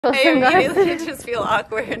I immediately just feel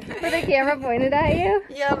awkward. With the camera pointed at you?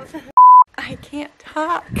 Yep. I can't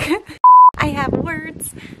talk. I have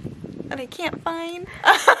words that I can't find.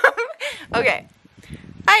 Okay.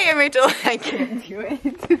 Hi, I'm Rachel. I can't do it.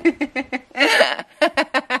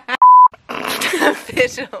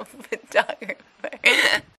 Official photographer.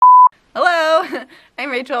 Hello, I'm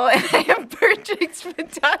Rachel and I am BirdTricks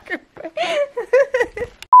photographer.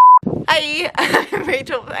 Hi, I'm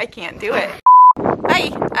Rachel. I can't do it. Hi,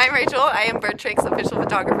 I'm Rachel. I am BirdTricks official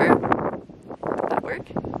photographer. Did that work?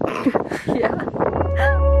 Yeah.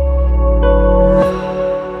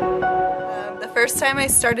 The first time I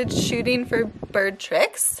started shooting for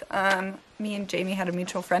BirdTricks, me and Jamie had a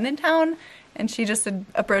mutual friend in town, and she just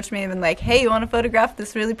approached me and been like, "Hey, you want to photograph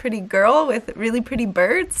this really pretty girl with really pretty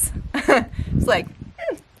birds?" It's like,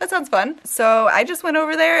 that sounds fun. So I just went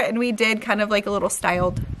over there and we did kind of like a little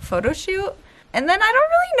styled photo shoot. And then I don't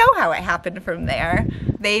really know how it happened from there.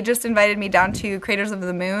 They just invited me down to Craters of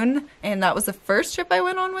the Moon, and that was the first trip I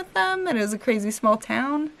went on with them, and it was a crazy small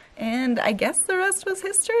town. And I guess the rest was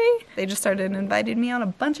history. They just started inviting me on a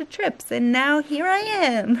bunch of trips, and now here I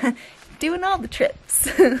am, doing all the trips.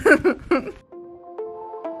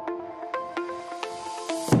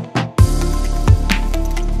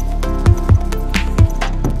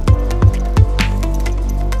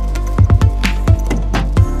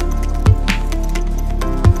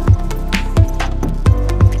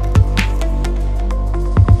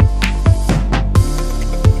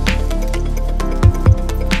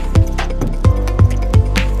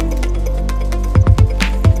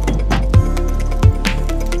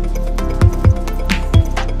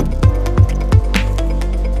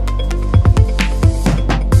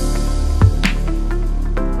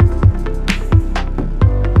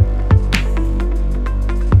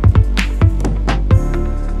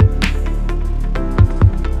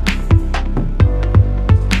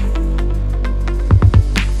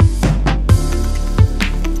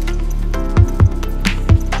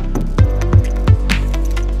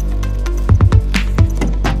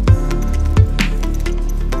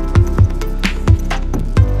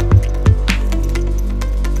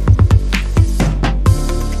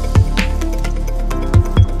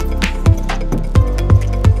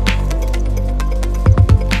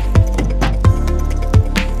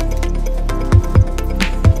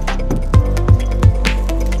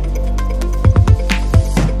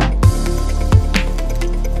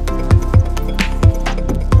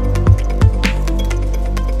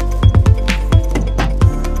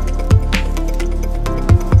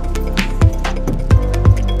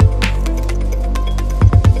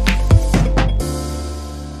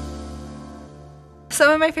 Some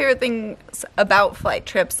of my favorite things about flight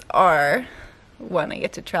trips are, one, I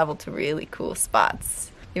get to travel to really cool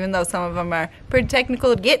spots. Even though some of them are pretty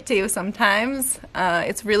technical to get to sometimes,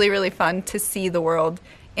 it's really, really fun to see the world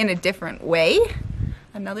in a different way.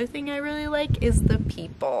 Another thing I really like is the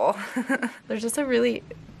people. There's just a really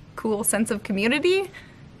cool sense of community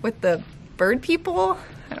with the bird people.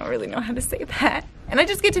 I don't really know how to say that. And I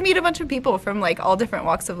just get to meet a bunch of people from like all different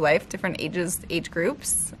walks of life, different ages, age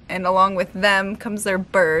groups. And along with them comes their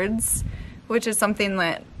birds, which is something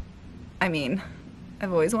that, I mean,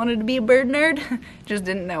 I've always wanted to be a bird nerd, just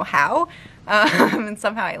didn't know how. And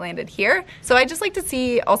somehow I landed here. So I just like to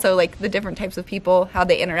see also like the different types of people, how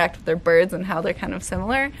they interact with their birds and how they're kind of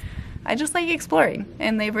similar. I just like exploring,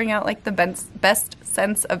 and they bring out like the best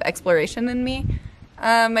sense of exploration in me.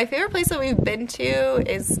 My favorite place that we've been to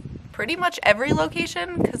is pretty much every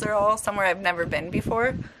location, because they're all somewhere I've never been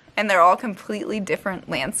before, and they're all completely different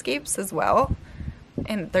landscapes as well,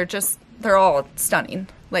 and they're all stunning.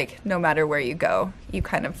 Like, no matter where you go, you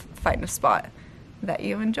kind of find a spot that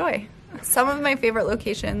you enjoy. Some of my favorite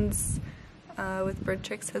locations with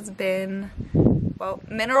BirdTricks has been, well,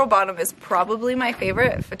 Mineral Bottom is probably my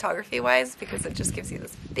favorite photography-wise, because it just gives you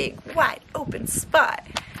this big, wide open spot,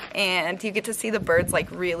 and you get to see the birds like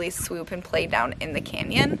really swoop and play down in the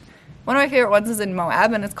canyon. One of my favorite ones is in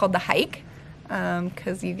Moab, and it's called The Hike,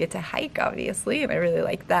 because you get to hike, obviously, and I really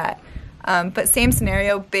like that. But same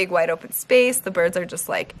scenario, big wide open space. The birds are just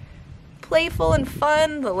like playful and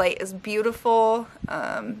fun. The light is beautiful.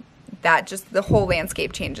 The whole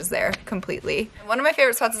landscape changes there completely. One of my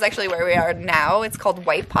favorite spots is actually where we are now. It's called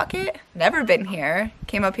White Pocket. Never been here.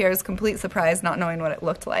 Came up here as a complete surprise, not knowing what it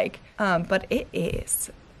looked like. But it is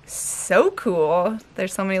so cool.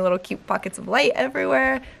 There's so many little cute pockets of light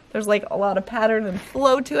everywhere. There's like a lot of pattern and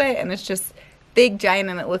flow to it, and it's just big, giant,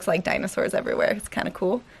 and it looks like dinosaurs everywhere. It's kind of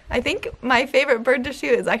cool. I think my favorite bird to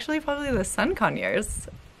shoot is actually probably the sun conures,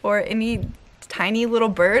 or any tiny little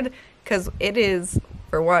bird, because it is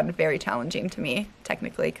for one, very challenging to me,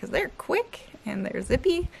 technically, because they're quick and they're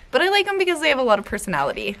zippy. But I like them because they have a lot of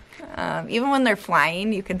personality. Even when they're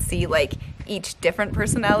flying, you can see, like, each different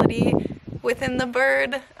personality within the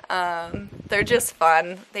bird. They're just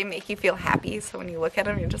fun. They make you feel happy, so when you look at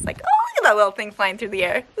them, you're just like, oh, look at that little thing flying through the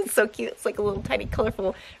air. It's so cute. It's like a little tiny,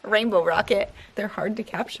 colorful rainbow rocket. They're hard to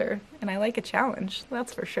capture, and I like a challenge,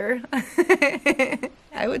 that's for sure.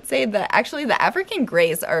 I would say that actually the African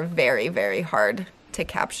grays are very, very hard to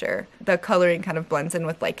capture. The coloring kind of blends in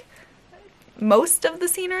with, like, most of the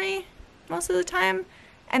scenery most of the time.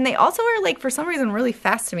 And they also are, like, for some reason really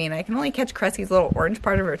fast to me, and I can only catch Cressy's little orange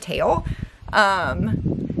part of her tail.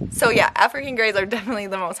 So yeah, African grays are definitely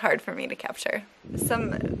the most hard for me to capture.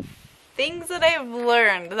 Some things that I've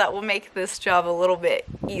learned that will make this job a little bit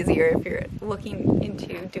easier if you're looking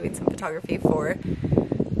into doing some photography for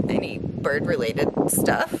any bird-related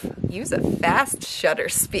stuff. Use a fast shutter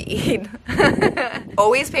speed.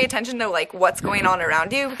 Always pay attention to, like, what's going on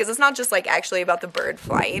around you, because it's not just, like, actually about the bird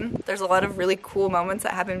flying. There's a lot of really cool moments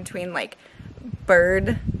that happen between, like,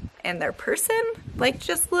 bird and their person, like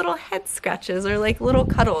just little head scratches or like little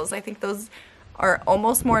cuddles. I think those are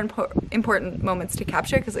almost more important moments to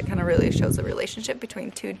capture, because it kind of really shows the relationship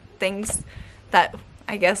between two things that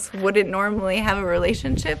I guess wouldn't normally have a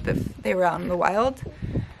relationship if they were out in the wild.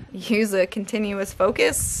 Use a continuous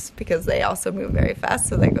focus, because they also move very fast,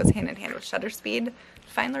 so that goes hand in hand with shutter speed.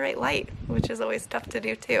 Find the right light, which is always tough to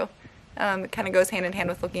do too. It kind of goes hand in hand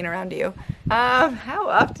with looking around you. How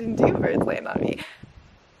often do birds land on me?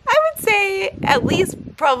 I would say at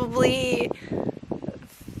least probably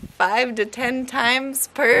 5 to 10 times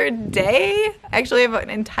per day. Actually, I have an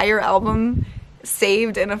entire album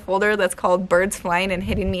saved in a folder that's called Birds Flying and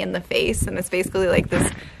Hitting Me in the Face, and it's basically like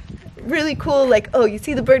this really cool, like, oh, you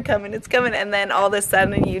see the bird coming, it's coming, and then all of a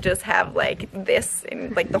sudden you just have like this,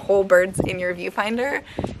 and like the whole bird's in your viewfinder,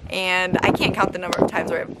 and I can't count the number of times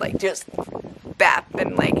where I've like just bap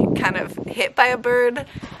and like kind of hit by a bird.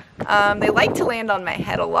 They like to land on my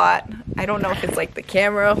head a lot. I don't know if it's like the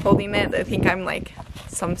camera holding it. I think I'm like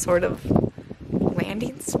some sort of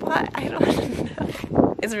landing spot. I don't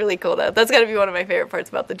know. It's really cool though. That's gotta be one of my favorite parts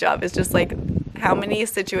about the job, is just like how many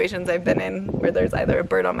situations I've been in where there's either a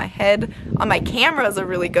bird on my head. On my camera is a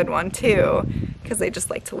really good one too, because they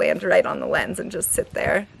just like to land right on the lens and just sit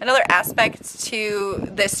there. Another aspect to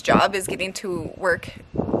this job is getting to work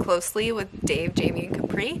closely with Dave, Jamie, and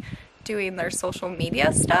Capri, doing their social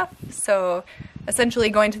media stuff. So essentially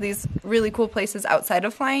going to these really cool places outside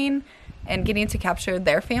of flying and getting to capture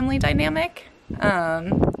their family dynamic,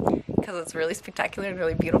 because it's really spectacular and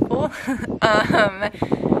really beautiful.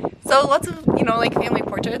 So lots of, you know, like family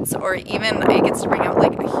portraits, or even it gets to bring out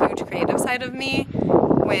like a huge creative side of me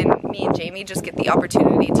when me and Jamie just get the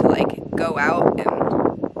opportunity to like go out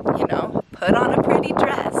and, you know, put on a pretty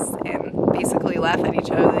dress and basically laugh at each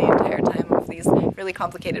other the entire time of these really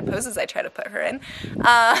complicated poses I try to put her in.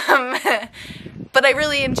 But I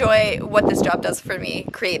really enjoy what this job does for me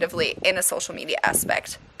creatively in a social media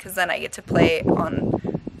aspect, because then I get to play on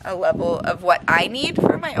a level of what I need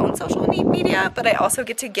for my own social media, but I also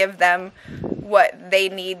get to give them what they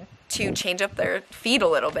need to change up their feed a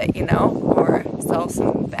little bit, you know, or sell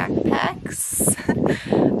some backpacks.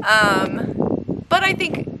 But I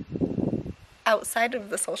think outside of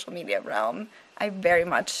the social media realm, I very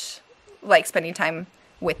much like spending time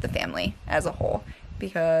with the family as a whole,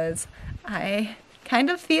 because I kind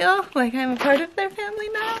of feel like I'm a part of their family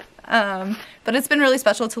now. But it's been really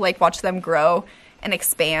special to like watch them grow and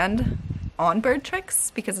expand on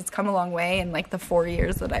BirdTricks, because it's come a long way in like the 4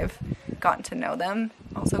 years that I've gotten to know them.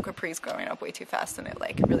 Also, Capri's growing up way too fast, and it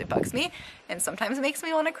like really bugs me and sometimes it makes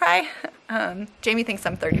me want to cry. Jamie thinks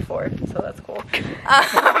I'm 34, so that's cool.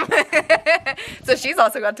 So she's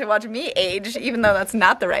also got to watch me age, even though that's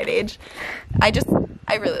not the right age. I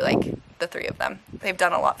really like the three of them. They've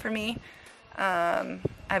done a lot for me.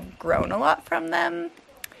 I've grown a lot from them,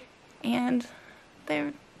 and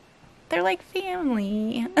they're like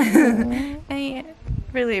family. I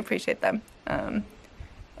really appreciate them.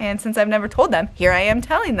 And since I've never told them, here I am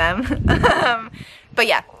telling them. But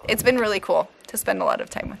yeah, it's been really cool to spend a lot of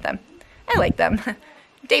time with them. I like them.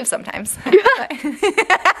 Dave sometimes.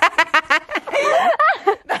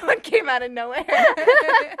 That one came out of nowhere.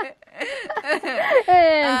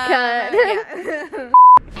 And cut. Yeah.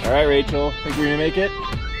 All right, Rachel, think we're gonna make it?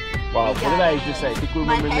 Wow, what did I just say? Think we're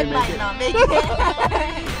gonna make it? Not make it.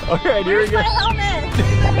 All right, here we go. My helmet?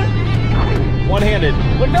 One-handed.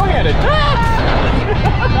 Look, no-handed.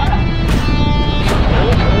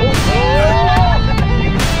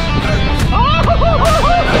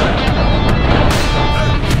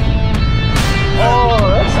 Oh,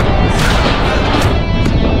 that's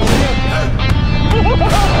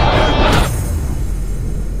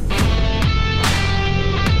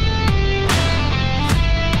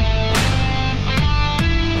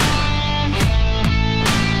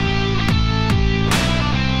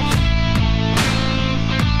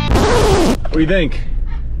do you think?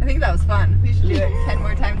 I think that was fun. We should do it 10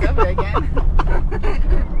 more times over again.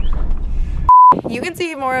 You can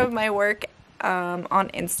see more of my work on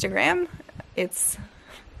Instagram. It's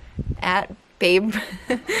at babe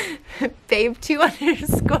 2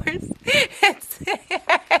 underscores. It's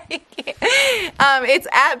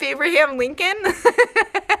at Abraham Lincoln.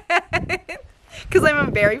 Because I'm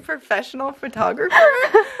a very professional photographer.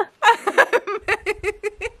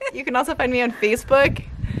 You can also find me on Facebook.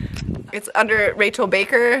 It's under Rachel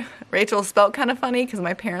Baker. Rachel spelled kind of funny because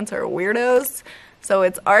my parents are weirdos. So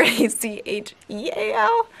it's Rachel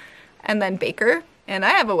and then Baker. And I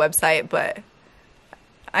have a website, but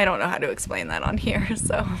I don't know how to explain that on here,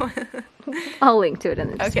 so. I'll link to it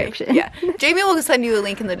in the description. Okay, yeah. Jamie will send you a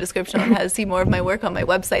link in the description on how to see more of my work on my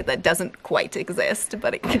website that doesn't quite exist,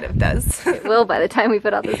 but it kind of does. It will by the time we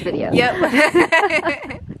put out this video.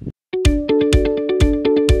 Yep.